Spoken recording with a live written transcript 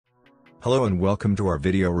Hello and welcome to our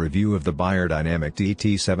video review of the Beyerdynamic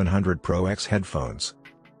DT 700 Pro X headphones.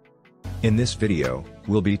 In this video,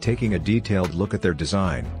 we'll be taking a detailed look at their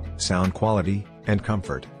design, sound quality, and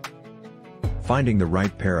comfort. Finding the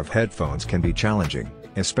right pair of headphones can be challenging,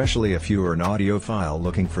 especially if you are an audiophile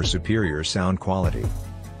looking for superior sound quality.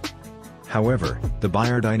 However, the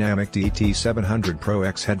Beyerdynamic DT 700 Pro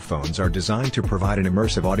X headphones are designed to provide an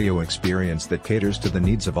immersive audio experience that caters to the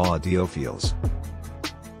needs of audiophiles.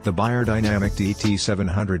 The Beyerdynamic DT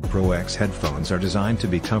 700 Pro X headphones are designed to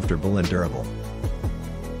be comfortable and durable.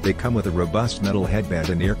 They come with a robust metal headband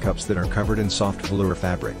and ear cups that are covered in soft velour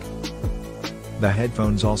fabric. The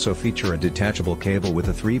headphones also feature a detachable cable with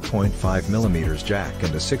a 3.5mm jack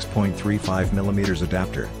and a 6.35mm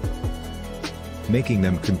adapter, making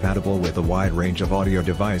them compatible with a wide range of audio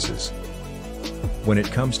devices. When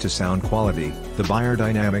it comes to sound quality, the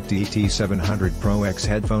Beyerdynamic DT 700 Pro X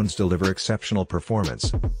headphones deliver exceptional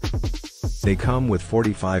performance. They come with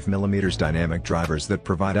 45mm dynamic drivers that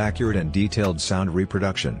provide accurate and detailed sound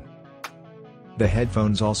reproduction. The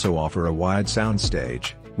headphones also offer a wide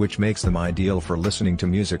soundstage, which makes them ideal for listening to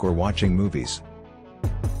music or watching movies.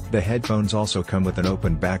 The headphones also come with an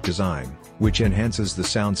open back design, which enhances the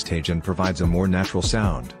soundstage and provides a more natural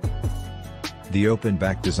sound. The open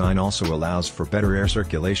back design also allows for better air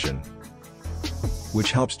circulation,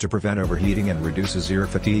 which helps to prevent overheating and reduces ear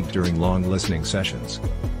fatigue during long listening sessions.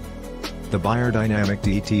 The Beyerdynamic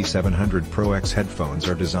DT 700 Pro X headphones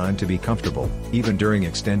are designed to be comfortable, even during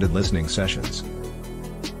extended listening sessions.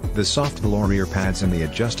 The soft velour ear pads and the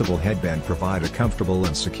adjustable headband provide a comfortable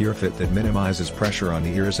and secure fit that minimizes pressure on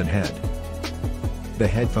the ears and head. The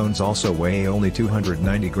headphones also weigh only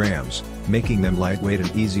 290 grams, making them lightweight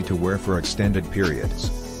and easy to wear for extended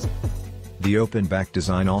periods. The open back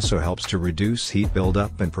design also helps to reduce heat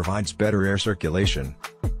buildup and provides better air circulation,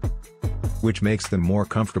 which makes them more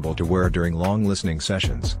comfortable to wear during long listening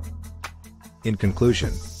sessions. In conclusion,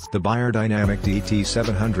 the Beyerdynamic DT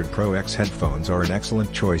 700 Pro X headphones are an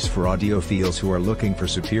excellent choice for audiophiles who are looking for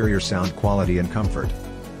superior sound quality and comfort.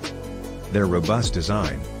 Their robust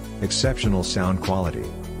design, exceptional sound quality,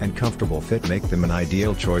 and comfortable fit make them an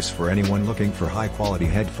ideal choice for anyone looking for high-quality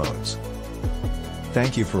headphones.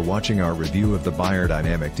 Thank you for watching our review of the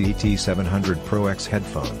Beyerdynamic DT 700 Pro X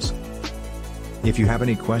headphones. If you have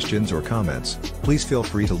any questions or comments, please feel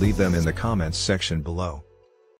free to leave them in the comments section below.